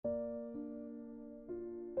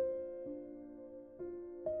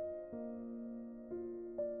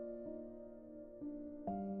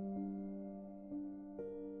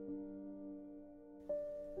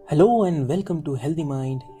Hello and welcome to Healthy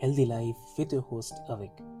Mind, Healthy Life with your host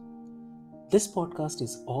Avik. This podcast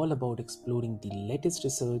is all about exploring the latest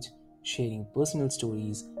research, sharing personal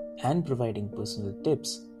stories, and providing personal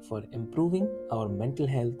tips for improving our mental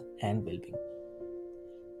health and well-being.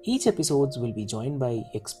 Each episode will be joined by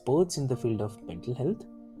experts in the field of mental health,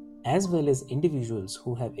 as well as individuals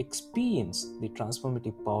who have experienced the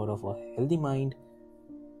transformative power of a healthy mind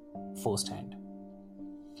firsthand.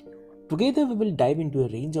 Together, we will dive into a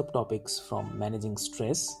range of topics from managing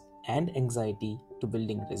stress and anxiety to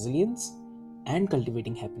building resilience and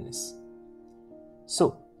cultivating happiness.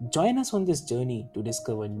 So, join us on this journey to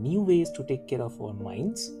discover new ways to take care of our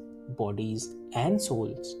minds, bodies, and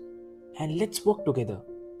souls. And let's work together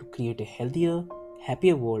to create a healthier,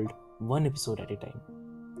 happier world one episode at a time.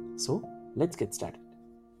 So, let's get started.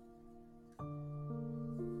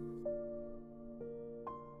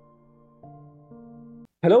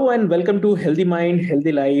 Hello and welcome to Healthy Mind,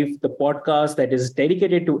 Healthy Life, the podcast that is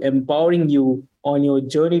dedicated to empowering you on your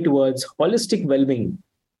journey towards holistic well-being.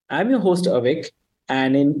 I'm your host Avik,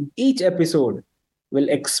 and in each episode, we'll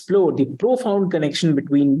explore the profound connection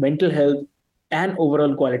between mental health and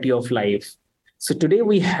overall quality of life. So today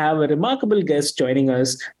we have a remarkable guest joining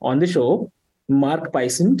us on the show, Mark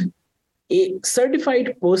Pysant, a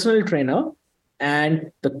certified personal trainer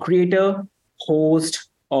and the creator, host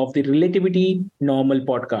of the Relativity Normal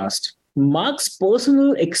podcast. Mark's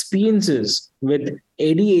personal experiences with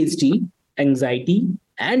ADHD, anxiety,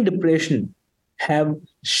 and depression have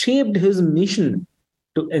shaped his mission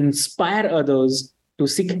to inspire others to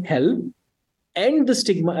seek help, end the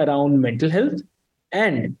stigma around mental health,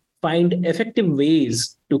 and find effective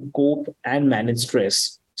ways to cope and manage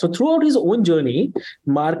stress. So, throughout his own journey,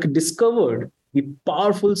 Mark discovered the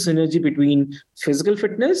powerful synergy between physical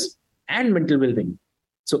fitness and mental well being.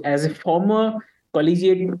 So, as a former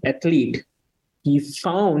collegiate athlete, he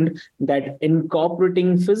found that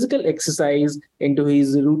incorporating physical exercise into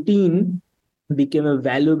his routine became a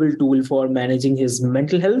valuable tool for managing his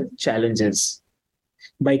mental health challenges.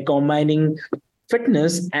 By combining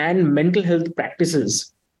fitness and mental health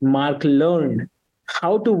practices, Mark learned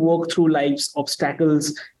how to work through life's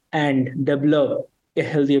obstacles and develop a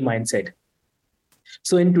healthier mindset.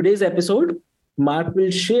 So, in today's episode, Mark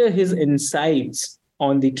will share his insights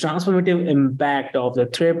on the transformative impact of the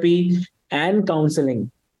therapy and counseling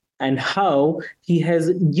and how he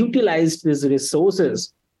has utilized these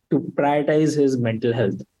resources to prioritize his mental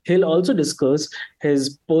health. He'll also discuss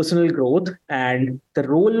his personal growth and the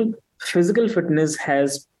role physical fitness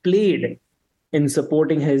has played in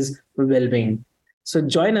supporting his well-being. So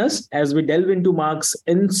join us as we delve into Mark's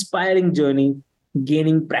inspiring journey,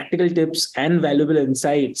 gaining practical tips and valuable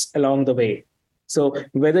insights along the way. So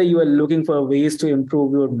whether you are looking for ways to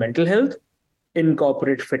improve your mental health,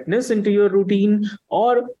 incorporate fitness into your routine,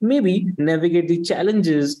 or maybe navigate the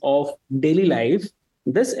challenges of daily life,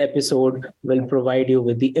 this episode will provide you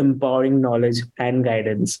with the empowering knowledge and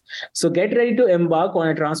guidance. So get ready to embark on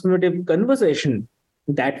a transformative conversation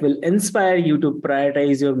that will inspire you to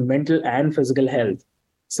prioritize your mental and physical health.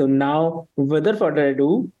 So now, without further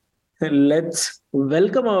ado, let's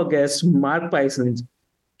welcome our guest, Mark Pysant,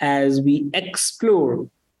 as we explore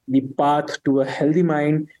the path to a healthy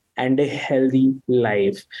mind and a healthy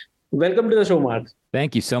life. Welcome to the show, Mark.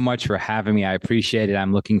 Thank you so much for having me. I appreciate it.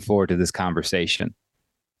 I'm looking forward to this conversation.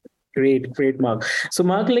 Great, Mark. So,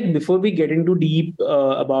 Mark, like before we get into deep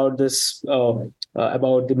about this,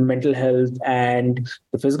 about the mental health and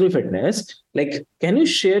the physical fitness, like, can you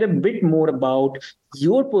share a bit more about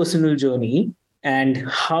your personal journey and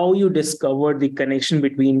how you discovered the connection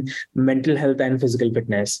between mental health and physical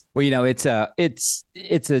fitness? Well, it's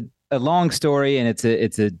a long story and it's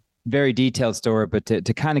a very detailed story, but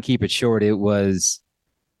to kind of keep it short, it was,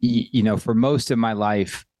 for most of my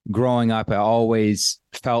life growing up, I always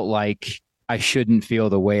felt like I shouldn't feel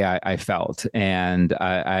the way I felt. And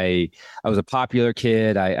I was a popular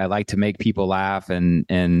kid. I liked to make people laugh.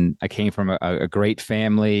 And I came from a great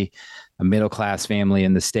family, a middle-class family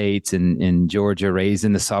in the States and in Georgia, raised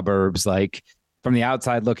in the suburbs. Like from the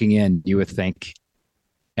outside looking in, you would think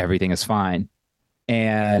everything is fine.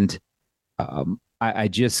 And I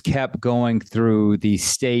just kept going through these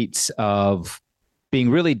states of being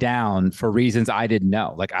really down for reasons I didn't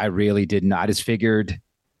know. Like I really didn't know. I just figured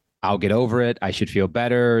I'll get over it. I should feel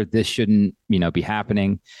better. This shouldn't, be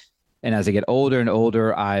happening. And as I get older and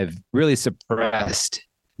older, I've really suppressed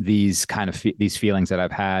these kind of these feelings that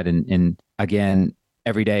I've had. And again,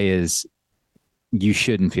 every day is, you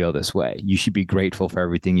shouldn't feel this way. You should be grateful for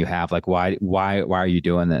everything you have. Like, why are you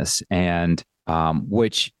doing this? And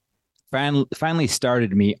which finally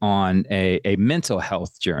started me on a mental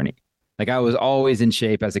health journey. Like I was always in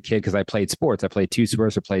shape as a kid because I played sports. I played two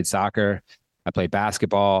sports. I played soccer. I played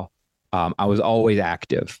basketball. I was always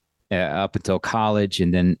active up until college.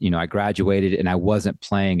 And then, I graduated and I wasn't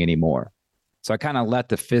playing anymore. So I kind of let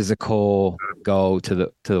the physical go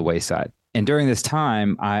to the wayside. And during this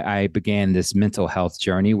time, I began this mental health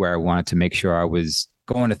journey where I wanted to make sure I was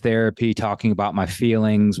going to therapy, talking about my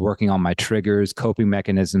feelings, working on my triggers, coping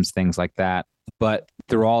mechanisms, things like that. But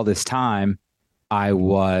through all this time, I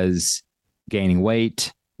was gaining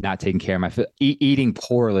weight, not taking care of my eating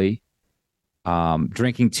poorly,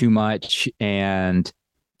 drinking too much. And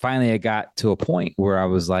finally, I got to a point where I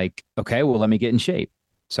was like, okay, well, let me get in shape.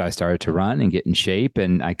 So I started to run and get in shape,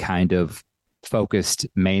 and I kind of focused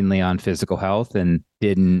mainly on physical health and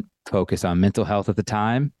didn't focus on mental health at the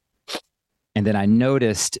time. And then I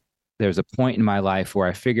noticed there was a point in my life where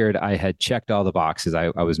I figured I had checked all the boxes. I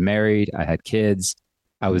was married, I had kids,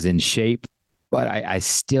 I was in shape, but I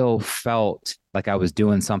still felt like I was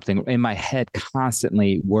doing something in my head,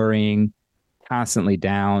 constantly worrying, constantly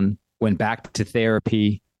down. Went back to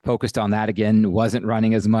therapy, focused on that again, wasn't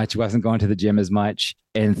running as much, wasn't going to the gym as much.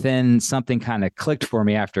 And then something kind of clicked for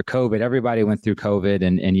me after COVID. Everybody went through COVID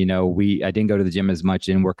and I didn't go to the gym as much,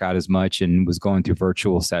 didn't work out as much, and was going through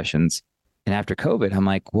virtual sessions. And after COVID, I'm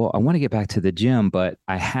like, well, I want to get back to the gym, but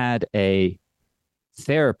I had a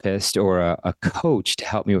therapist or a coach to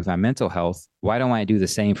help me with my mental health. Why don't I do the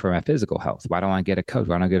same for my physical health? Why don't I get a coach?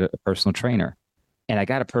 Why don't I get a personal trainer? And I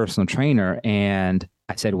got a personal trainer, and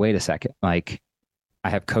I said, wait a second, like I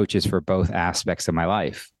have coaches for both aspects of my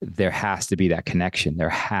life. There has to be that connection. There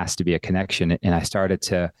has to be a connection. And I started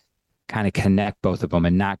to kind of connect both of them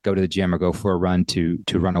and not go to the gym or go for a run to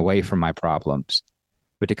run away from my problems,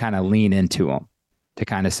 but to kind of lean into them, to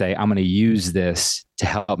kind of say, I'm going to use this to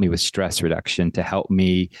help me with stress reduction, to help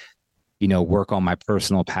me, work on my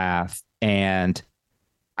personal path. And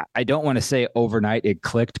I don't want to say overnight it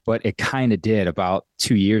clicked, but it kind of did about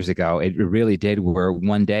 2 years ago. It really did, where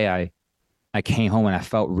one day I came home and I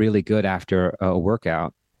felt really good after a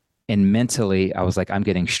workout. And mentally, I was like, I'm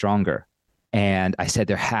getting stronger. And I said,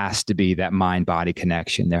 there has to be that mind body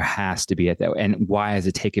connection. There has to be it. And why has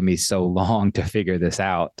it taken me so long to figure this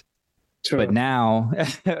out? Sure. But now,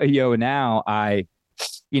 now I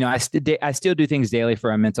still do things daily for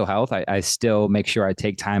my mental health. I still make sure I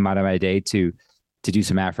take time out of my day to do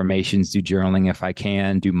some affirmations, do journaling if I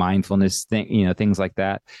can, do mindfulness, things like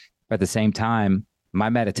that. But at the same time, my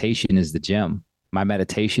meditation is the gym. My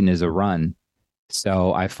meditation is a run.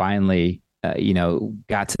 So I finally,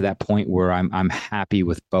 got to that point where I'm happy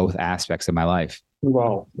with both aspects of my life.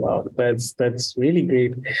 Wow. That's really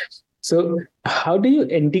great. So how do you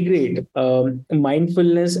integrate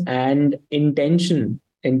mindfulness and intention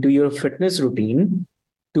into your fitness routine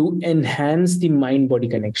to enhance the mind-body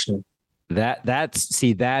connection? That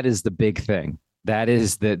is the big thing. That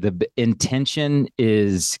is the intention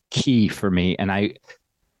is key for me. And I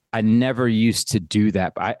never used to do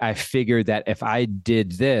that. But I figured that if I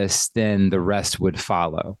did this, then the rest would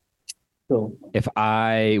follow. Cool. If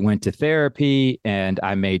I went to therapy and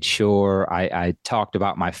I made sure I talked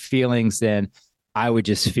about my feelings, then I would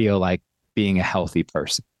just feel like being a healthy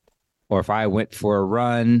person. Or if I went for a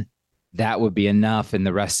run, that would be enough and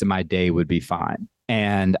the rest of my day would be fine.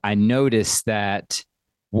 And I noticed that,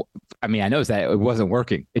 it wasn't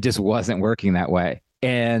working. It just wasn't working that way.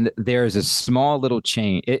 And there's a small little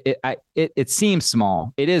change. It seems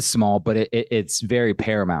small. It is small, but it's very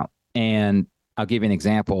paramount. And I'll give you an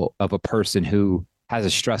example of a person who has a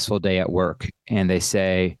stressful day at work and they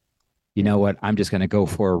say, you know what, I'm just going to go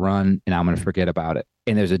for a run and I'm going to forget about it.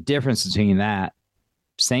 And there's a difference between that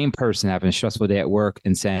same person having a stressful day at work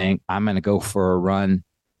and saying, I'm going to go for a run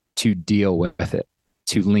to deal with it,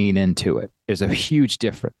 to lean into it. There's a huge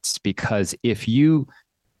difference, because if you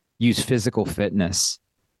use physical fitness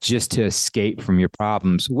just to escape from your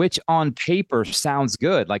problems, which on paper sounds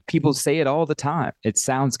good, like people say it all the time, it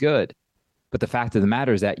sounds good. But the fact of the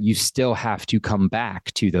matter is that you still have to come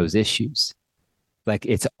back to those issues. Like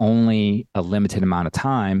it's only a limited amount of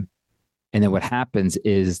time. And then what happens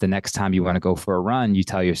is the next time you want to go for a run, you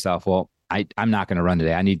tell yourself, well, I'm not going to run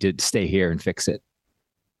today. I need to stay here and fix it.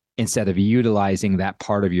 Instead of utilizing that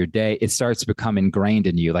part of your day, it starts to become ingrained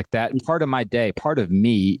in you. Like that part of my day, part of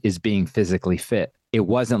me is being physically fit. It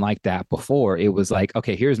wasn't like that before. It was like,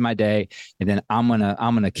 okay, here's my day. And then I'm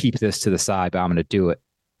going to keep this to the side, but I'm going to do it.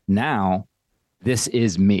 Now, this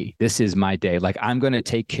is me. This is my day. Like I'm going to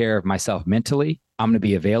take care of myself mentally. I'm going to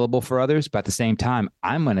be available for others, but at the same time,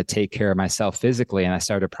 I'm going to take care of myself physically. And I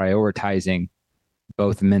started prioritizing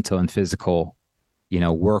both mental and physical,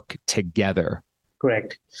 work together.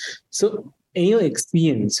 Correct. So in your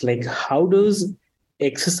experience, like how does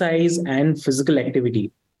exercise and physical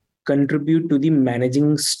activity contribute to the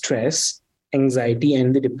managing stress, anxiety,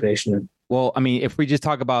 and the depression? Well, I mean, if we just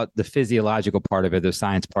talk about the physiological part of it, the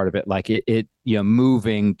science part of it, like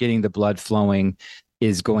moving, getting the blood flowing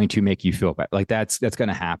is going to make you feel better. Like that's going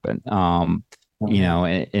to happen. And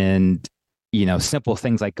simple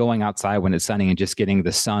things like going outside when it's sunny and just getting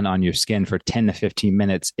the sun on your skin for 10 to 15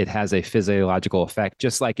 minutes, it has a physiological effect.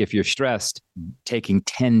 Just like if you're stressed, taking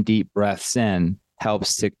 10 deep breaths in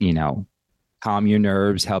helps to, calm your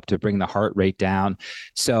nerves, help to bring the heart rate down.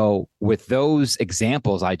 So with those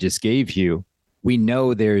examples I just gave you, we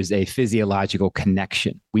know there's a physiological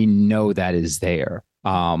connection. We know that is there.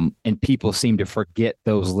 And people seem to forget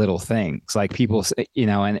those little things. Like people,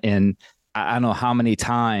 and I don't know how many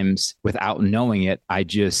times without knowing it, I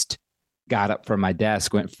just got up from my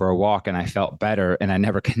desk, went for a walk, and I felt better. And I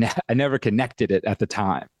never connected it at the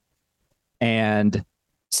time. And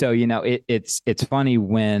so, it's funny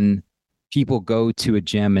when people go to a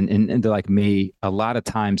gym and they're like me, a lot of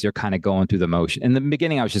times they're kind of going through the motion. In the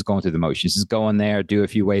beginning, I was just going through the motions, just going there, do a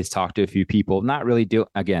few weights, talk to a few people, not really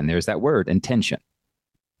again, there's that word, intention,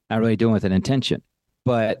 not really doing with an intention.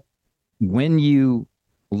 But when you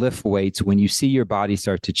lift weights, when you see your body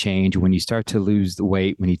start to change, when you start to lose the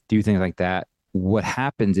weight, when you do things like that, what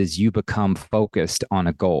happens is you become focused on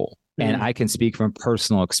a goal. Mm-hmm. And I can speak from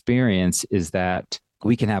personal experience is that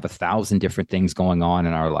we can have 1,000 different things going on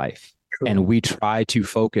in our life. And we try to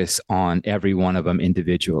focus on every one of them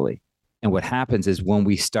individually. And what happens is when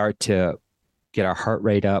we start to get our heart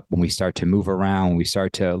rate up, when we start to move around, when we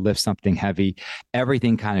start to lift something heavy,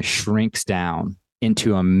 everything kind of shrinks down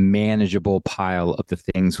into a manageable pile of the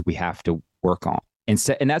things we have to work on. And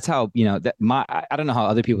that's how, I don't know how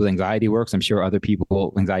other people's anxiety works. I'm sure other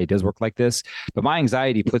people's anxiety does work like this, but my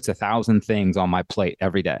anxiety puts 1,000 things on my plate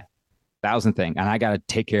every day, 1,000 things. And I got to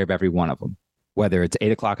take care of every one of them. Whether it's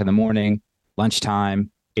 8 o'clock in the morning, lunchtime,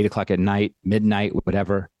 8 o'clock at night, midnight,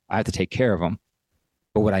 whatever, I have to take care of them.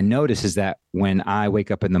 But what I notice is that when I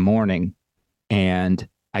wake up in the morning and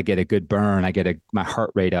I get a good burn, I get my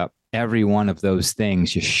heart rate up, every one of those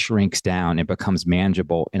things just shrinks down and becomes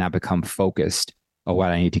manageable, and I become focused on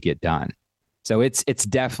what I need to get done. So it's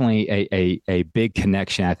definitely a big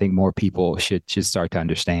connection. I think more people should start to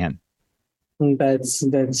understand.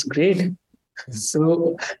 That's great.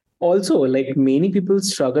 So also, like many people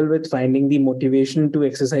struggle with finding the motivation to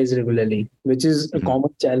exercise regularly, which is a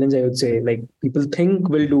common challenge, I would say. Like people think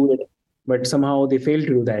we'll do it, but somehow they fail to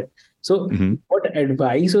do that. So what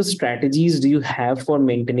advice or strategies do you have for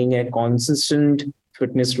maintaining a consistent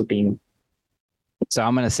fitness routine? So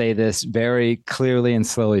I'm going to say this very clearly and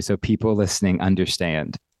slowly so people listening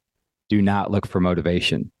understand. Do not look for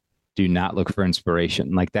motivation. Do not look for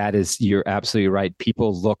inspiration. Like you're absolutely right.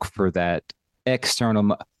 People look for that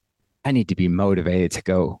external. I need to be motivated to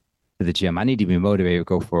go to the gym. I need to be motivated to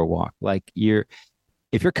go for a walk. Like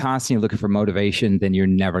if you're constantly looking for motivation, then you're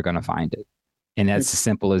never going to find it. And that's as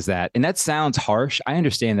simple as that. And that sounds harsh. I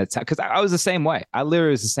understand that because I was the same way. I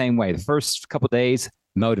literally was the same way. The first couple of days,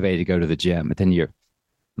 motivated to go to the gym, but then your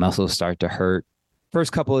muscles start to hurt.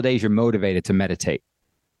 First couple of days, you're motivated to meditate.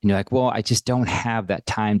 And you're like, well, I just don't have that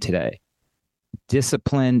time today.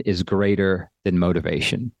 Discipline is greater than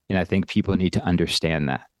motivation. And I think people need to understand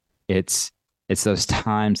that. It's those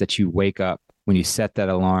times that you wake up when you set that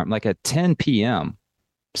alarm, like at 10 p.m.,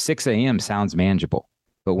 6 a.m. sounds manageable.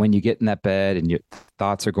 But when you get in that bed and your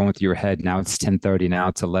thoughts are going through your head, now it's 10:30, now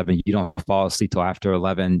it's 11, you don't fall asleep till after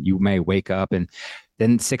 11, you may wake up and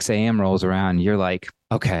then 6 a.m. rolls around and you're like,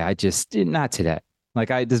 okay, not today.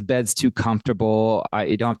 Like this bed's too comfortable.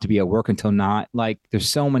 You don't have to be at work until not. Like there's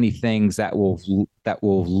so many things that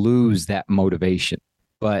will lose that motivation.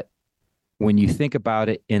 But when you think about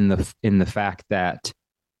it in the fact that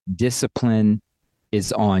discipline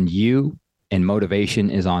is on you and motivation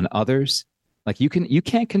is on others, like you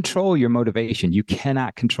can't control your motivation. You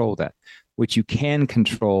cannot control that. What you can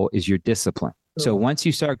control is your discipline. So once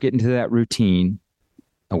you start getting to that routine,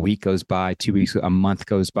 a week goes by, 2 weeks, a month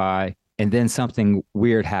goes by, and then something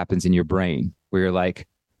weird happens in your brain where you're like,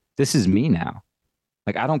 this is me now.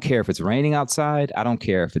 Like, I don't care if it's raining outside. I don't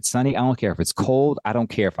care if it's sunny. I don't care if it's cold. I don't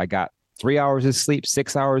care if I got 3 hours of sleep,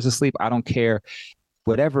 6 hours of sleep. I don't care.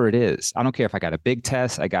 Whatever it is. I don't care if I got a big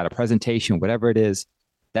test, I got a presentation, whatever it is.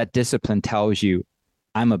 That discipline tells you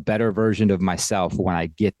I'm a better version of myself when I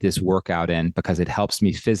get this workout in because it helps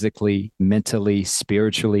me physically, mentally,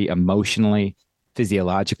 spiritually, emotionally,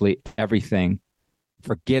 physiologically, everything.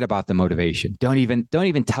 Forget about the motivation. Don't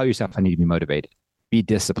even tell yourself I need to be motivated. Be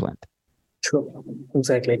disciplined. True.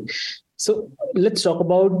 Exactly. So let's talk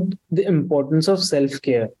about the importance of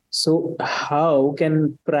self-care. So, how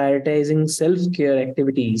can prioritizing self care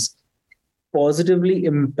activities positively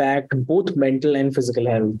impact both mental and physical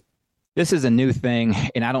health? This is a new thing,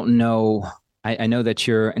 and I don't know. I know that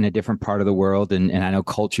you're in a different part of the world, and I know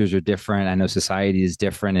cultures are different. I know society is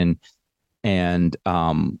different, and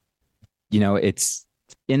it's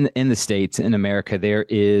in the States, in America,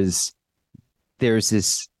 there's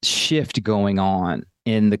this shift going on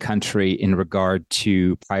in the country in regard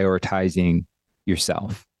to prioritizing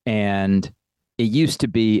yourself. And it used to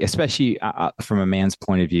be, especially from a man's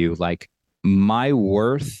point of view, like my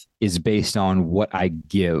worth is based on what I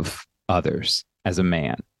give others as a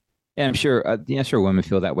man. And I'm sure women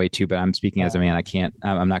feel that way too, but I'm speaking as a man.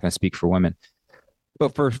 I'm not going to speak for women.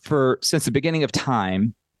 But for since the beginning of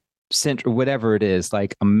time, since whatever it is,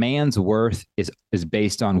 like a man's worth is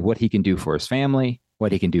based on what he can do for his family,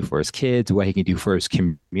 what he can do for his kids, what he can do for his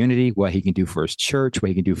community, what he can do for his church, what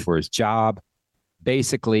he can do for his job.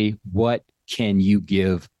 Basically, what can you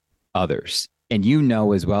give others? And you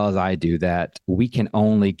know as well as I do that we can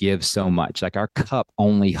only give so much. Like our cup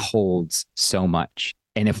only holds so much.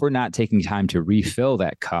 And if we're not taking time to refill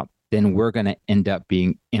that cup, then we're going to end up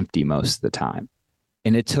being empty most of the time.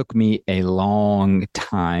 And it took me a long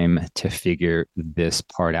time to figure this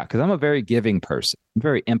part out because I'm a very giving person, I'm a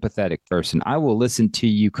very empathetic person. I will listen to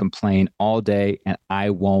you complain all day and I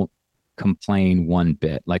won't complain one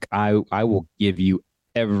bit. Like I will give you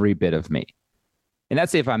every bit of me. And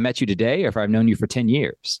that's if I met you today or if I've known you for 10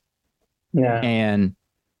 years. Yeah. And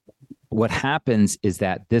what happens is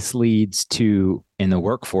that this leads to, in the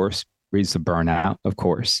workforce, leads to burnout, of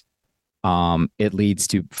course. It leads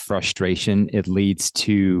to frustration. It leads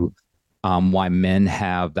to why men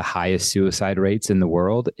have the highest suicide rates in the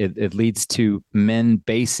world. It leads to men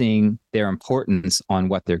basing their importance on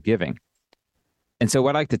what they're giving. And so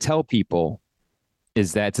what I like to tell people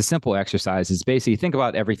is that it's a simple exercise. Is basically think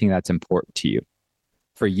about everything that's important to you.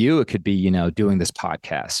 For you, it could be, doing this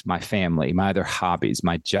podcast, my family, my other hobbies,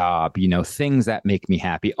 my job, things that make me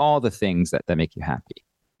happy, all the things that make you happy.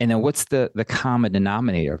 And then what's the common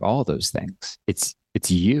denominator of all those things? It's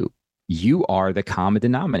you. You are the common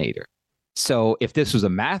denominator. So if this was a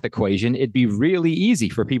math equation, it'd be really easy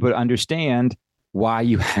for people to understand why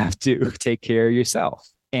you have to take care of yourself.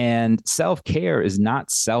 And self-care is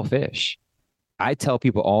not selfish. I tell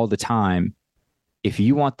people all the time, if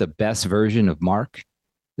you want the best version of Mark,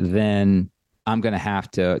 then I'm going to have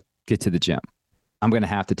to get to the gym. I'm going to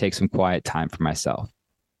have to take some quiet time for myself.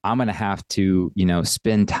 I'm going to have to,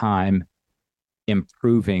 spend time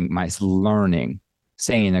improving my learning,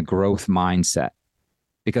 staying in a growth mindset.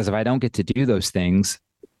 Because if I don't get to do those things,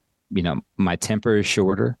 my temper is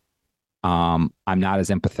shorter. I'm not as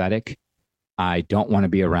empathetic. I don't want to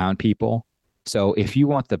be around people. So if you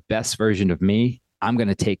want the best version of me, I'm going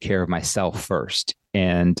to take care of myself first.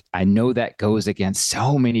 And I know that goes against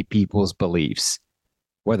so many people's beliefs,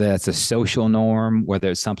 whether that's a social norm,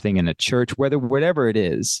 whether it's something in a church, whatever it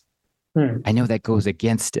is. I know that goes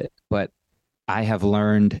against it, but I have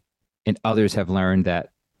learned and others have learned that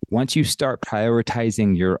once you start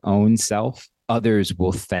prioritizing your own self, others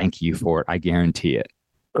will thank you for it. I guarantee it.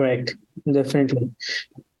 Correct. Definitely.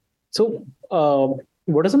 So,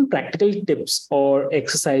 what are some practical tips or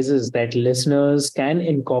exercises that listeners can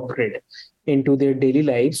incorporate into their daily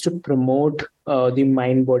lives to promote the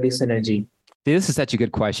mind-body synergy? This is such a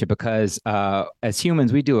good question because as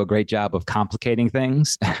humans, we do a great job of complicating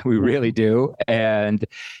things. We really do. And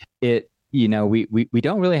we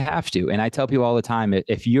don't really have to. And I tell people all the time,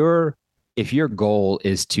 if your goal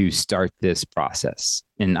is to start this process,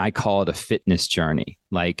 and I call it a fitness journey,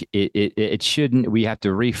 like it shouldn't, we have to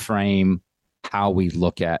reframe how we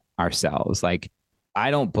look at ourselves. Like,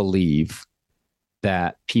 I don't believe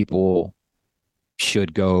that people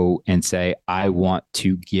should go and say, I want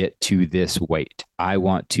to get to this weight. I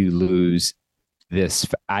want to lose this.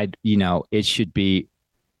 It should be,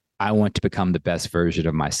 I want to become the best version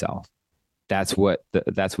of myself. That's what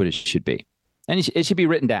it should be. And it should be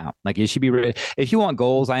written down. Like, it should be written. If you want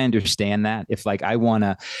goals, I understand that. If like, I want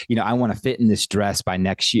to fit in this dress by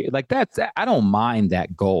next year, like I don't mind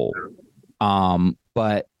that goal.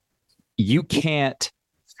 But you can't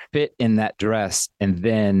fit in that dress and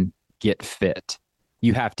then get fit.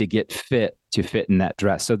 You have to get fit to fit in that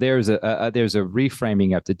dress. So there's a reframing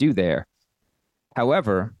you have to do there.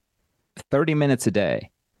 However, 30 minutes a day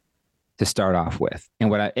to start off with. And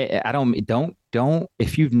what I don't,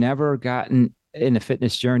 if you've never gotten in a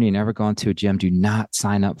fitness journey, never gone to a gym, do not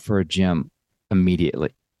sign up for a gym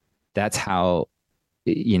immediately. That's how,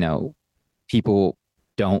 people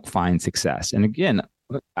don't find success. And again,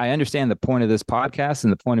 I understand the point of this podcast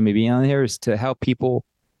and the point of me being on here is to help people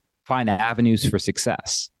find avenues for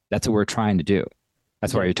success. That's what we're trying to do.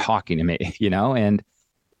 That's why you're talking to me, and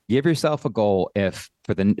give yourself a goal. If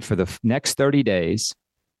for the next 30 days,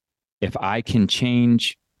 if I can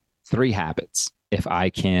change 3 habits, if I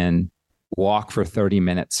can walk for 30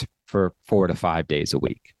 minutes for 4 to 5 days a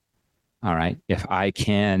week. All right. If I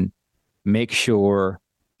can make sure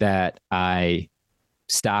that I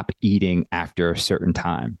stop eating after a certain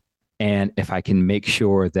time. And if I can make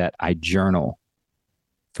sure that I journal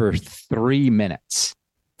for 3 minutes,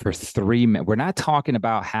 we're not talking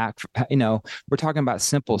about we're talking about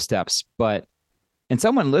simple steps, and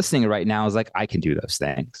someone listening right now is like, I can do those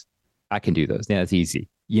things. I can do those. Yeah, it's easy.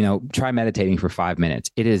 Try meditating for 5 minutes.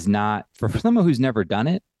 It is not for someone who's never done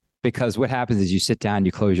it, because what happens is you sit down,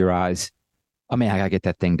 you close your eyes. Oh man, I got to get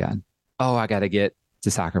that thing done. Oh, I got to get to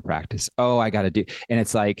soccer practice. Oh, I got to do. And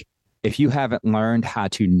it's like, if you haven't learned how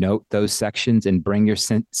to note those sections and bring your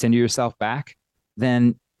center yourself back,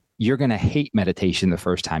 then you're going to hate meditation the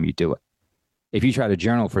first time you do it. If you try to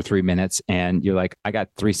journal for 3 minutes and you're like, I got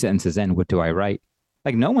 3 sentences in, what do I write?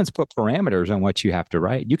 Like, no one's put parameters on what you have to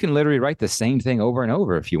write. You can literally write the same thing over and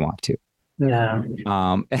over if you want to. Yeah.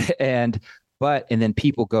 And then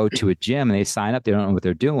people go to a gym and they sign up. They don't know what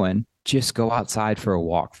they're doing. Just go outside for a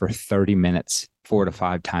walk for 30 minutes, 4 to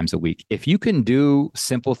 5 times a week. If you can do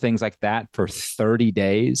simple things like that for 30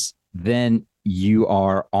 days, then you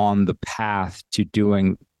are on the path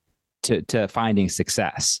to finding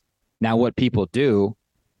success. Now, what people do,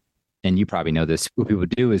 and you probably know this, what people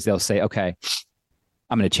do is they'll say, okay,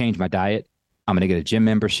 I'm going to change my diet. I'm going to get a gym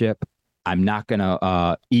membership. I'm not going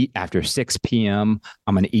to eat after 6 p.m.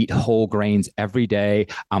 I'm going to eat whole grains every day.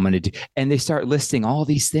 I'm going to do, and they start listing all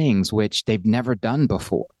these things which they've never done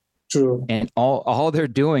before. True. And all they're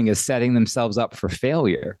doing is setting themselves up for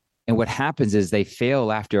failure. And what happens is they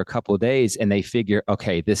fail after a couple of days and they figure,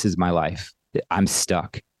 okay, this is my life. I'm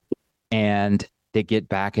stuck. And they get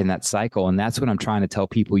back in that cycle. And that's what I'm trying to tell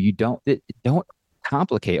people. You don't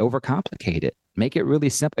overcomplicate it. Make it really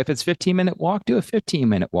simple. If it's 15-minute walk, do a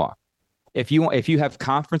 15-minute walk. If you have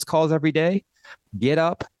conference calls every day, get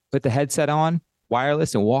up, put the headset on,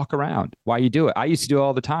 wireless, and walk around while you do it. I used to do it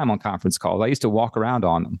all the time on conference calls. I used to walk around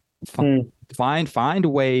on them. Find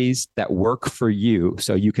ways that work for you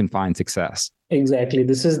so you can find success. Exactly.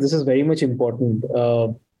 This is very much important.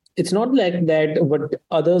 It's not like that what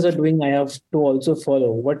others are doing, I have to also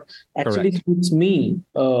follow. What actually suits me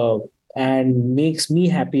and makes me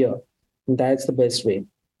happier. That's the best way.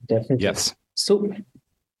 Definitely. Yes. So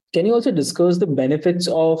can you also discuss the benefits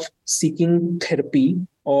of seeking therapy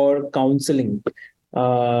or counseling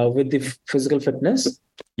with the physical fitness?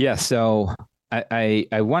 Yeah. So I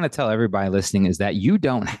want to tell everybody listening is that you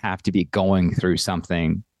don't have to be going through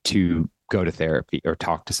something to go to therapy or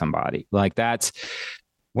talk to somebody. Like, that's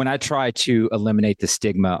when I try to eliminate the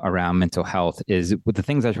stigma around mental health. Is what the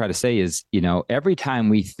things I try to say is, every time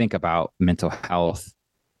we think about mental health,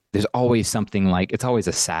 there's always something, like, it's always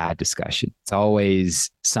a sad discussion. It's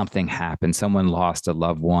always something happened. Someone lost a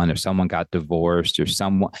loved one, or someone got divorced, or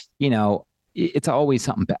someone, it's always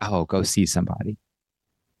something. Oh, go see somebody.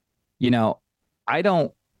 I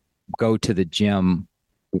don't go to the gym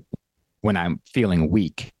when I'm feeling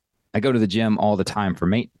weak. I go to the gym all the time for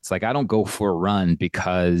maintenance. Like, I don't go for a run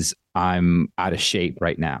because I'm out of shape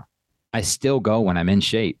right now. I still go when I'm in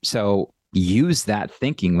shape. So use that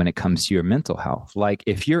thinking when it comes to your mental health. Like,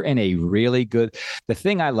 if you're in a really good, the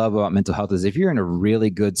thing I love about mental health is if you're in a really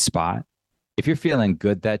good spot, if you're feeling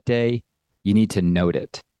good that day, you need to note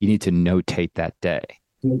it. You need to notate that day.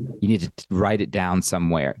 You need to write it down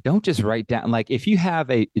somewhere. Don't just write down. Like, if you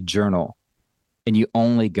have a journal and you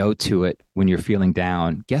only go to it when you're feeling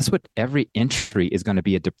down, guess what? Every entry is going to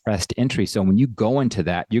be a depressed entry. So when you go into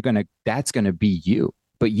that, that's going to be you.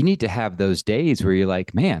 But you need to have those days where you're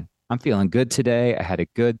like, man, I'm feeling good today. I had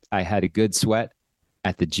a good sweat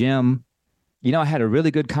at the gym. I had a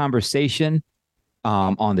really good conversation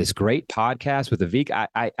on this great podcast with Avik.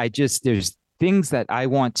 I just, there's things that I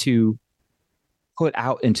want to put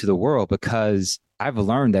out into the world, because I've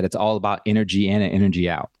learned that it's all about energy in and energy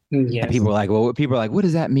out. Yes. And people are like, what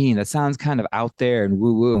does that mean? That sounds kind of out there and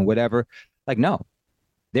woo woo and whatever. Like, no,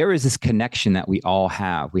 there is this connection that we all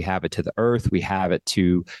have. We have it to the earth. We have it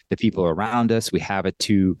to the people around us. We have it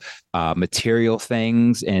to material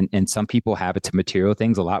things. And some people have it to material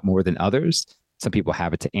things a lot more than others. Some people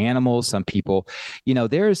have it to animals. Some people,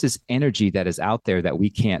 there is this energy that is out there that we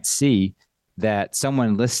can't see, that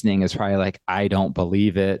someone listening is probably like, I don't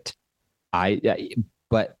believe it.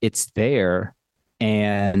 But it's there.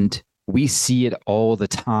 And we see it all the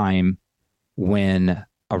time when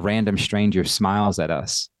a random stranger smiles at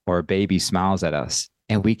us, or a baby smiles at us,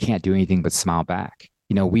 and we can't do anything but smile back.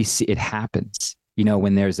 We see it happens.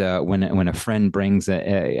 when there's when a friend brings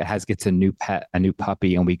gets a new pet, a new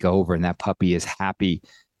puppy, and we go over and that puppy is happy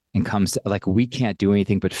and comes to, like, we can't do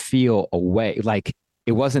anything but feel a way, like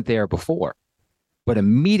it wasn't there before, but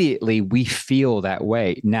immediately we feel that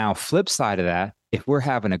way. Now, flip side of that, if we're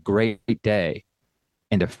having a great day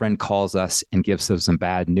and a friend calls us and gives us some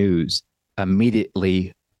bad news,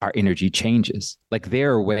 immediately our energy changes. Like,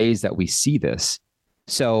 there are ways that we see this.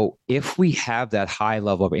 So if we have that high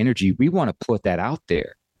level of energy, we want to put that out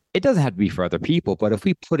there. It doesn't have to be for other people, but if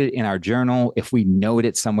we put it in our journal, if we note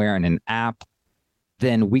it somewhere in an app,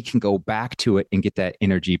 then we can go back to it and get that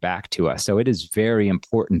energy back to us. So it is very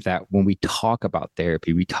important that when we talk about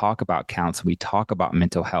therapy, we talk about counseling, we talk about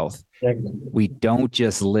mental health, we don't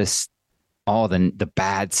just list all the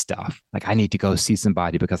bad stuff. Like, I need to go see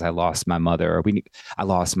somebody because I lost my mother, or I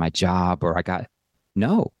lost my job, or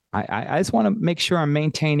no. I just want to make sure I'm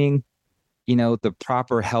maintaining, the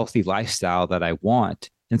proper healthy lifestyle that I want.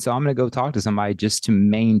 And so I'm going to go talk to somebody just to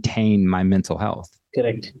maintain my mental health.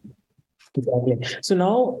 Correct. Exactly. So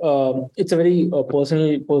now it's a very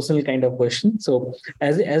personal kind of question. So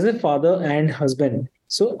as a father and husband,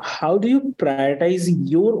 so how do you prioritize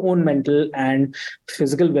your own mental and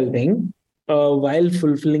physical well-being while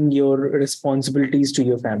fulfilling your responsibilities to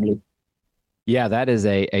your family? Yeah, that is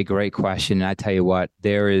a great question. And I tell you what,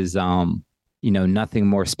 there is, nothing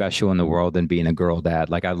more special in the world than being a girl dad.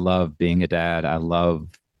 Like, I love being a dad. I love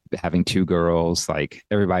having two girls. Like,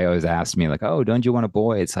 everybody always asks me, like, oh, don't you want a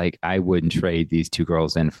boy? It's like, I wouldn't trade these two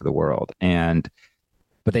girls in for the world.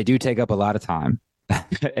 But they do take up a lot of time.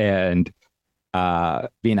 And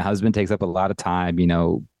being a husband takes up a lot of time,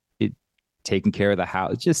 taking care of the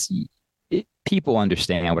house. People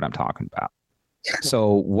understand what I'm talking about.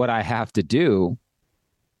 So what I have to do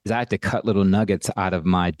is I have to cut little nuggets out of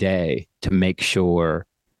my day to make sure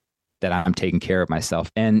that I'm taking care of myself.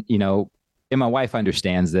 And, and my wife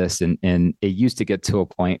understands this. And it used to get to a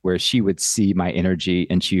point where she would see my energy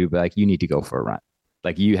and she would be like, you need to go for a run.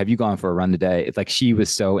 Like, have you gone for a run today? It's like, she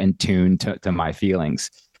was so in tune to my feelings.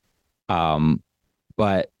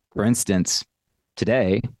 But for instance,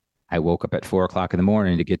 today I woke up at 4:00 in the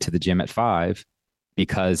morning to get to the gym at 5,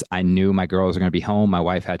 because I knew my girls were going to be home. My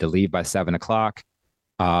wife had to leave by 7:00.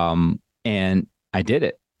 And I did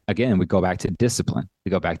it. Again, we go back to discipline. We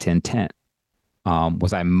go back to intent.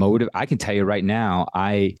 Was I motivated? I can tell you right now,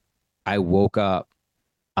 I woke up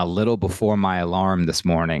a little before my alarm this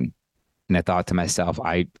morning, and I thought to myself,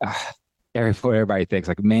 everybody thinks,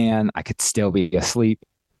 like, man, I could still be asleep.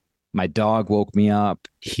 My dog woke me up.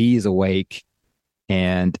 He's awake.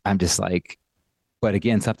 And I'm just like, but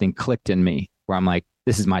again, something clicked in me where I'm like,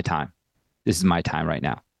 this is my time. This is my time right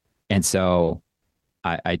now. And so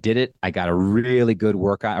I did it. I got a really good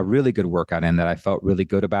workout in that I felt really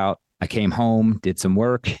good about. I came home, did some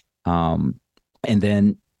work. And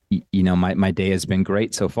then, my day has been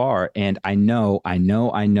great so far. And I know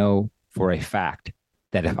for a fact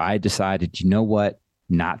that if I decided, you know what,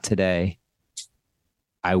 not today,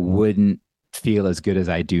 I wouldn't feel as good as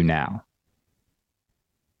I do now.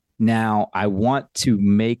 Now, I want to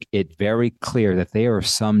make it very clear that there are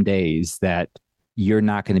some days that you're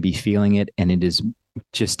not going to be feeling it, and it is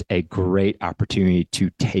just a great opportunity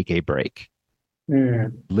to take a break.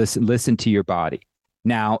 Listen to your body.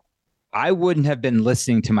 Now, I wouldn't have been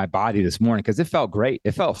listening to my body this morning because it felt great.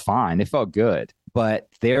 It felt fine. It felt good. But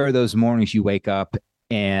there are those mornings you wake up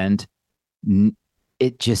and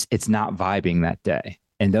it's not vibing that day.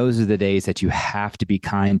 And those are the days that you have to be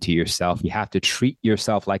kind to yourself. You have to treat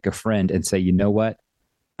yourself like a friend and say, you know what?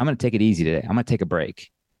 I'm going to take it easy today. I'm going to take a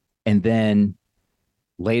break. And then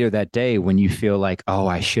later that day, when you feel like, oh,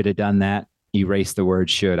 I should have done that, erase the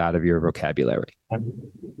word should out of your vocabulary.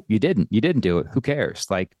 You didn't do it. Who cares?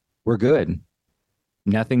 Like, we're good.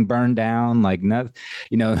 Nothing burned down. Like, no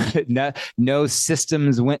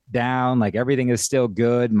systems went down. Like, everything is still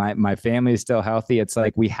good. My family is still healthy. It's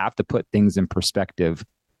like, we have to put things in perspective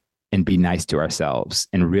and be nice to ourselves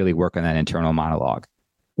and really work on that internal monologue.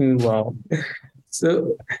 Wow.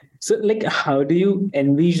 So like, how do you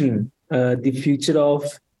envision the future of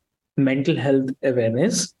mental health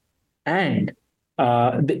awareness and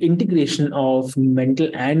the integration of mental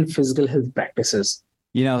and physical health practices?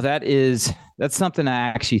 That's something I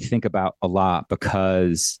actually think about a lot,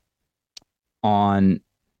 because on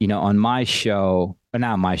my show, or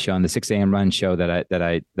not my show, on the 6 a.m. run show that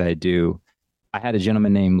I do, I had a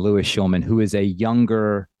gentleman named Louis Schulman, who is a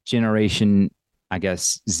younger generation, I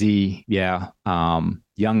guess, Z,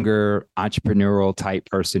 younger entrepreneurial type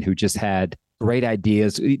person who just had great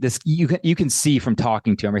ideas. This you can see from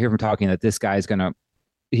talking to him, or hear from talking, that this guy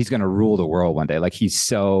he's gonna rule the world one day. Like, he's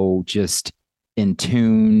so just in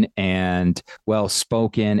tune and well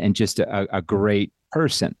spoken and just a great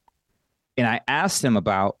person. And I asked him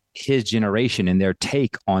about his generation and their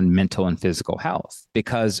take on mental and physical health,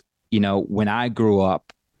 because, when I grew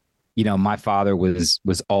up, my father was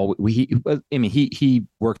all he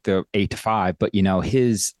worked the 8 to 5, but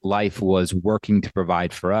his life was working to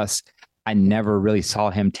provide for us. I never really saw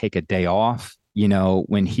him take a day off.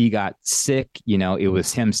 When he got sick, it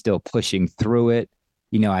was him still pushing through it.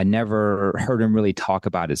 I never heard him really talk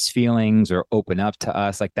about his feelings or open up to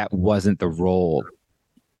us. Like, that wasn't the role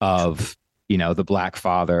of, the Black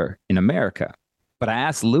father in America. But I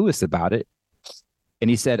asked Lewis about it, and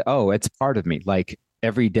he said, oh, it's part of me. Like,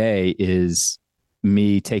 every day is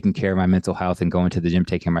me taking care of my mental health and going to the gym,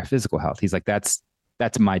 taking care of my physical health. He's like, that's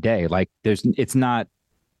my day. Like, it's not,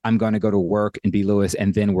 I'm going to go to work and be Lewis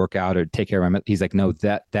and then work out or take care of my, he's like, no,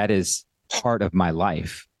 that is part of my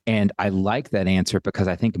life. And I like that answer, because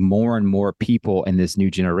I think more and more people in this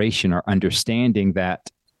new generation are understanding that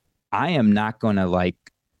I am not going to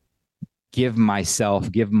give my soul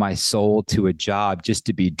to a job just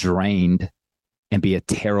to be drained and be a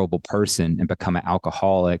terrible person and become an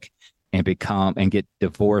alcoholic and get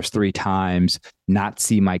divorced 3 times, not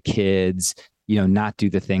see my kids, not do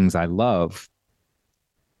the things I love.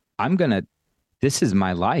 This is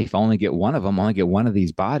my life. I only get one of them. I only get one of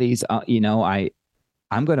these bodies. I'm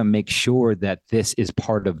going to make sure that this is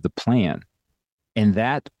part of the plan. And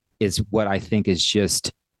that is what I think is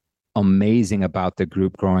just amazing about the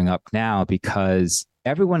group growing up now, because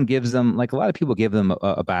everyone gives them, a lot of people give them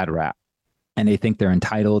a bad rap, and they think they're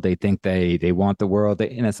entitled. They think they want the world.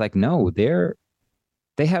 And it's like, no,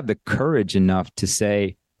 they have the courage enough to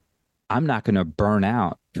say, I'm not going to burn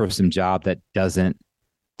out for some job that doesn't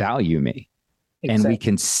value me. Exactly.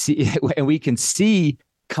 And we can see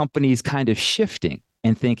companies kind of shifting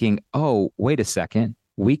and thinking, oh, wait a second,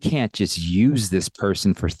 we can't just use this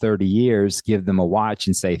person for 30 years, give them a watch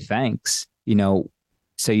and say thanks.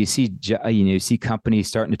 So you see companies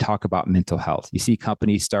starting to talk about mental health. You see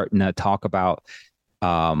companies starting to talk about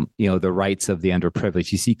the rights of the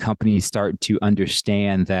underprivileged. You see companies starting to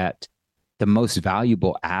understand that the most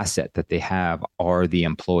valuable asset that they have are the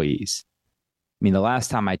employees. I mean, the last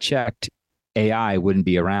time I checked, AI wouldn't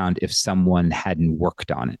be around if someone hadn't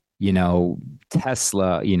worked on it.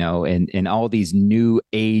 Tesla, and all these new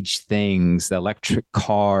age things, the electric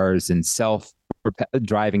cars and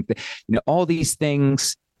self-driving, all these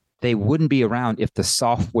things, they wouldn't be around if the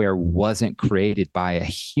software wasn't created by a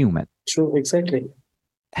human. True, exactly.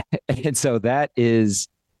 And so that is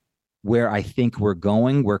where I think we're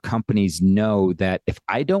going, where companies know that if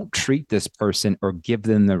I don't treat this person or give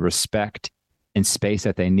them the respect and space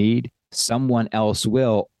that they need, someone else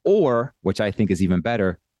will, or, which I think is even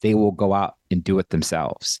better, they will go out and do it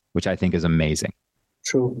themselves, which I think is amazing.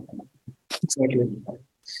 True. Exactly.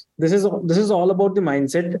 This is all about the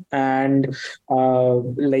mindset, and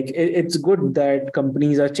it's good that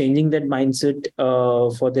companies are changing that mindset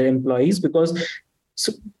for their employees, because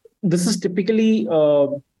this is typically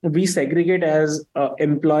we segregate as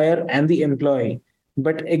employer and the employee,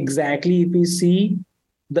 but exactly if we see,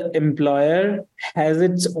 the employer has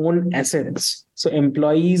its own assets. So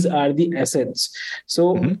employees are the assets.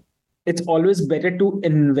 So it's always better to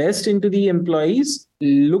invest into the employees,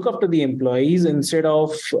 look after the employees, instead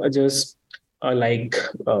of just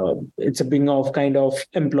it's a being of kind of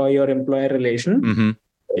employer relation. Mm-hmm.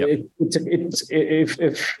 Yep.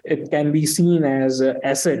 If it can be seen as an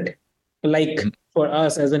asset, for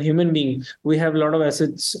us as a human being, we have a lot of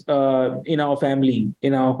assets in our family,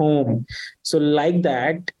 in our home. So like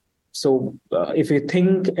that. So if you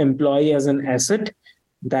think employee as an asset,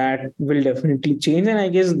 that will definitely change. And I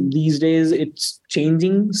guess these days it's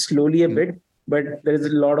changing slowly a bit, but there is a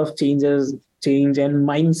lot of change and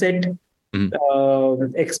mindset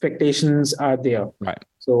expectations are there. Right.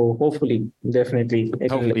 So hopefully, definitely.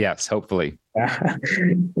 Yes, hopefully.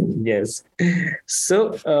 Yes.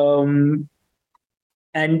 So,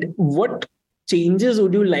 and what changes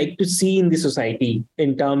would you like to see in the society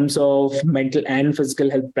in terms of mental and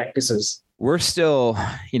physical health practices? We're still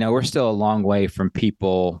a long way from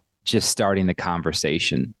people just starting the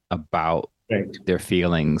conversation about their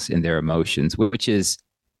feelings and their emotions, which is,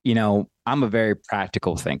 I'm a very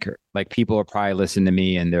practical thinker. Like, people are probably listening to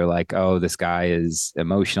me and they're like, oh, this guy is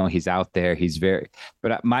emotional. He's out there.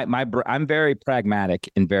 But I'm very pragmatic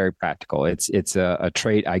and very practical. It's a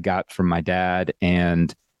trait I got from my dad,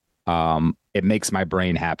 and it makes my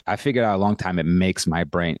brain happy. I figured out a long time, it makes my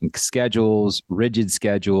brain rigid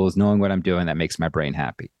schedules, knowing what I'm doing, that makes my brain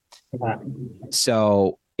happy. Wow.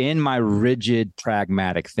 So in my rigid,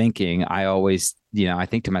 pragmatic thinking, I always, I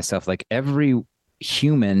think to myself, like, every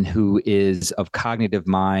human who is of cognitive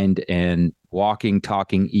mind and walking,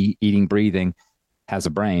 talking, eating, breathing has a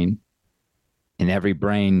brain, and every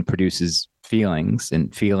brain produces feelings,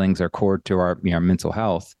 and feelings are core to our mental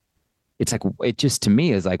health. It's like, it just, to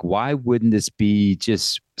me, is like, why wouldn't this be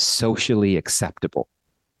just socially acceptable?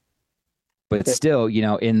 But still,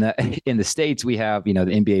 in the States, we have, the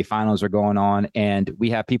NBA finals are going on, and we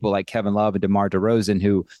have people like Kevin Love and DeMar DeRozan,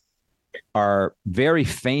 who are very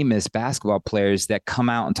famous basketball players that come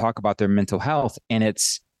out and talk about their mental health. And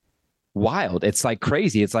it's wild. It's like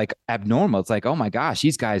crazy. It's like abnormal. It's like, oh my gosh,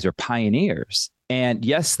 these guys are pioneers. And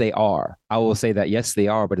yes, they are. I will say that, yes, they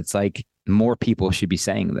are. But it's like, more people should be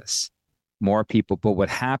saying this. More people. But what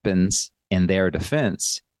happens in their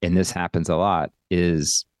defense, and this happens a lot,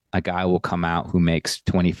 is a guy will come out who makes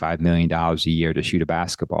 $25 million a year to shoot a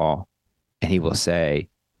basketball, and he will say,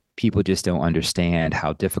 people just don't understand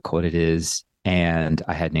how difficult it is. And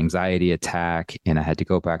I had an anxiety attack, and I had to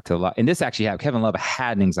go back to a lot. And this actually happened. Kevin Love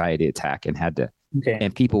had an anxiety attack and had to,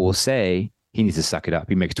 and people will say, he needs to suck it up.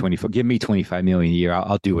 He makes give me 25 million a year.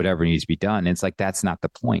 I'll do whatever needs to be done. And it's like, that's not the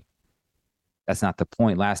point. That's not the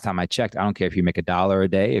point. Last time I checked, I don't care if you make $1 a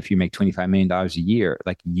day, if you make $25 million a year,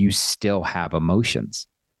 like, you still have emotions.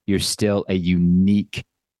 You're still a unique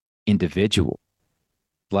individual.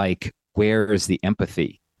 Like, where is the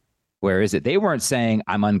empathy? Where is it? They weren't saying,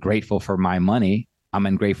 I'm ungrateful for my money. I'm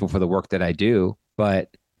ungrateful for the work that I do. But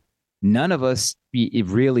none of us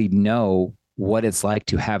really know what it's like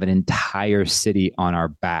to have an entire city on our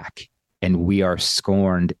back, and we are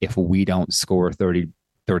scorned if we don't score 30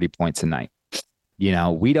 points a night.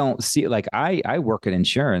 We don't see, like, I work in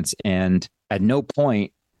insurance, and at no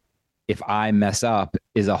point, if I mess up,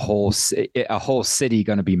 is a whole city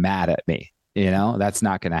going to be mad at me. That's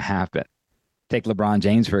not going to happen. Take LeBron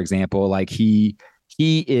James, for example. Like, he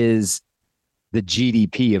is the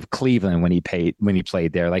GDP of Cleveland when he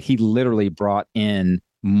played there. Like, he literally brought in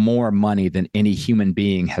more money than any human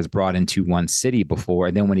being has brought into one city before.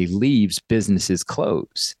 And then when he leaves, businesses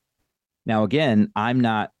close. Now, again, I'm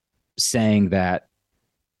not saying that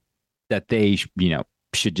they,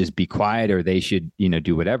 should just be quiet, or they should,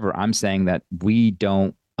 do whatever. I'm saying that we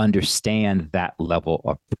don't understand that level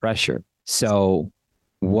of pressure. So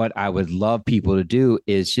what I would love people to do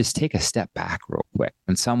is just take a step back real quick.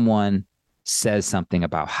 When someone says something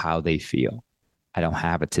about how they feel, I don't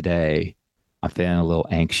have it today, I'm feeling a little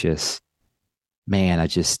anxious, man,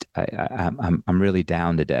 I'm really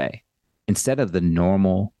down today. Instead of the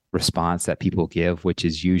normal response that people give, which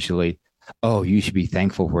is usually, oh, you should be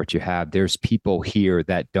thankful for what you have. There's people here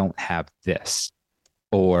that don't have this.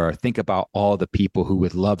 Or think about all the people who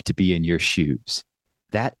would love to be in your shoes.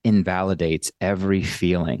 That invalidates every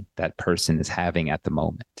feeling that person is having at the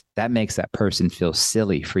moment. That makes that person feel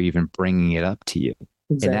silly for even bringing it up to you.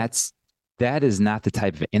 Exactly. And that is not the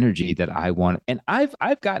type of energy that I want. And I've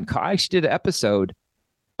gotten, I actually did an episode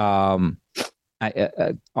about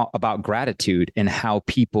gratitude and how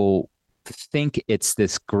people think it's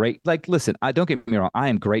this great, like, listen, don't get me wrong. I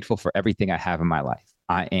am grateful for everything I have in my life.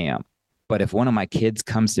 I am. But if one of my kids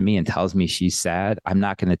comes to me and tells me she's sad, I'm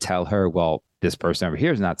not going to tell her, well, this person over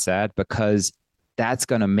here is not sad, because that's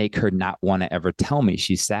going to make her not want to ever tell me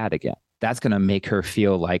she's sad again. That's going to make her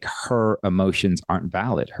feel like her emotions aren't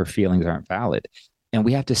valid. Her feelings aren't valid. And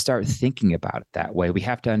we have to start thinking about it that way. We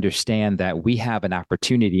have to understand that we have an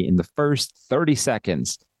opportunity in the first 30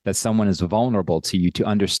 seconds that someone is vulnerable to you to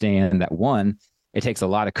understand that, one, it takes a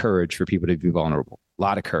lot of courage for people to be vulnerable. A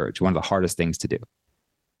lot of courage. One of the hardest things to do.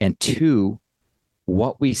 And two,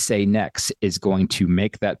 what we say next is going to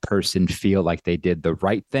make that person feel like they did the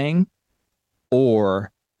right thing,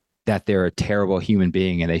 or that they're a terrible human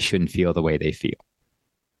being and they shouldn't feel the way they feel.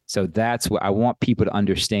 So that's what I want people to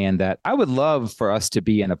understand, that I would love for us to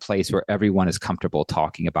be in a place where everyone is comfortable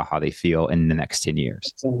talking about how they feel in the next 10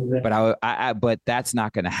 years. But but that's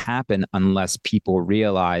not going to happen unless people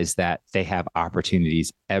realize that they have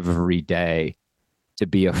opportunities every day to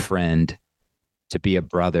be a friend, to be a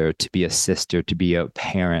brother, to be a sister, to be a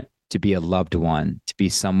parent, to be a loved one, to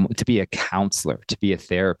be a counselor, to be a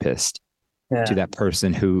therapist, to that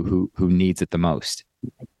person who needs it the most.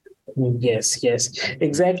 Yes,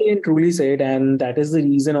 exactly, and truly said. And that is the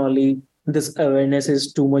reason only this awareness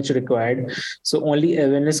is too much required. So only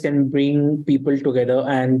awareness can bring people together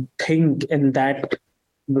and think in that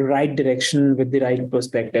right direction with the right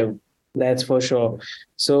perspective. That's for sure.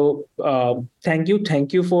 So thank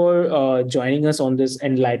you for joining us on this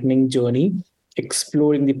enlightening journey,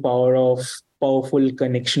 exploring the power of powerful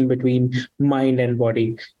connection between mind and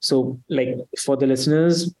body. So, like for the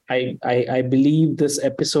listeners, I believe this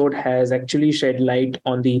episode has actually shed light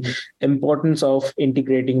on the importance of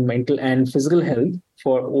integrating mental and physical health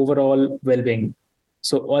for overall well-being.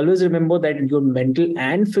 So always remember that your mental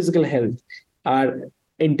and physical health are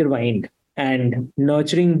intertwined, and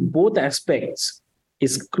nurturing both aspects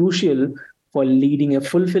is crucial for leading a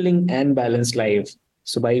fulfilling and balanced life.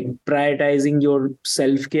 So, by prioritizing your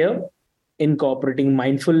self care, incorporating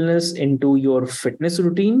mindfulness into your fitness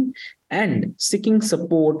routine, and seeking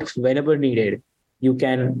support whenever needed, you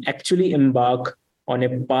can actually embark on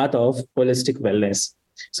a path of holistic wellness.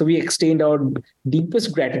 So, we extend our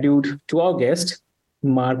deepest gratitude to our guest,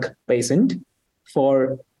 Mark Paisant,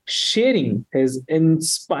 for sharing his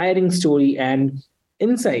inspiring story and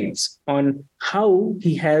insights on how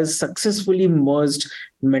he has successfully merged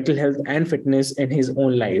mental health and fitness in his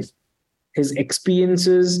own life. His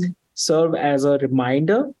experiences serve as a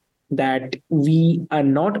reminder that we are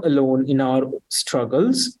not alone in our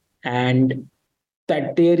struggles, and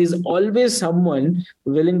that there is always someone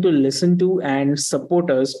willing to listen to and support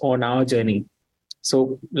us on our journey.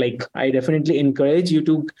 So, like, I definitely encourage you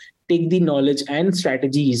to take the knowledge and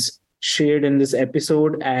strategies shared in this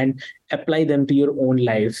episode and apply them to your own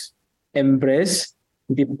life. Embrace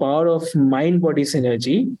the power of mind body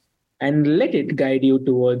synergy and let it guide you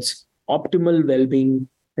towards optimal well being,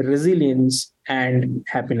 resilience, and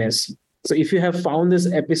happiness. So, if you have found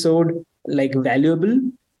this episode like valuable,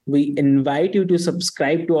 we invite you to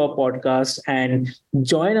subscribe to our podcast and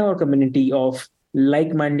join our community of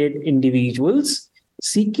like minded individuals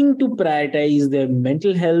seeking to prioritize their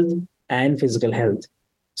mental health and physical health.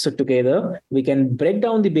 So, together, we can break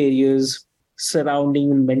down the barriers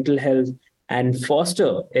surrounding mental health and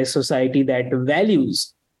foster a society that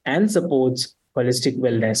values and supports holistic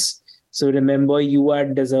wellness. So, remember, you are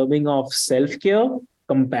deserving of self care,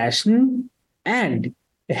 compassion, and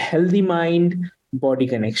a healthy mind body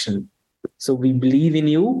connection. So, we believe in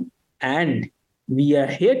you, and we are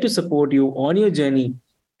here to support you on your journey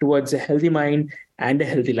towards a healthy mind and a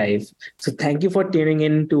healthy life. So, thank you for tuning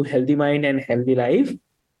in to Healthy Mind and Healthy Life.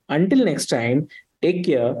 Until next time, take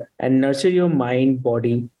care and nurture your mind,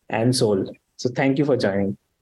 body, and soul. So, thank you for joining.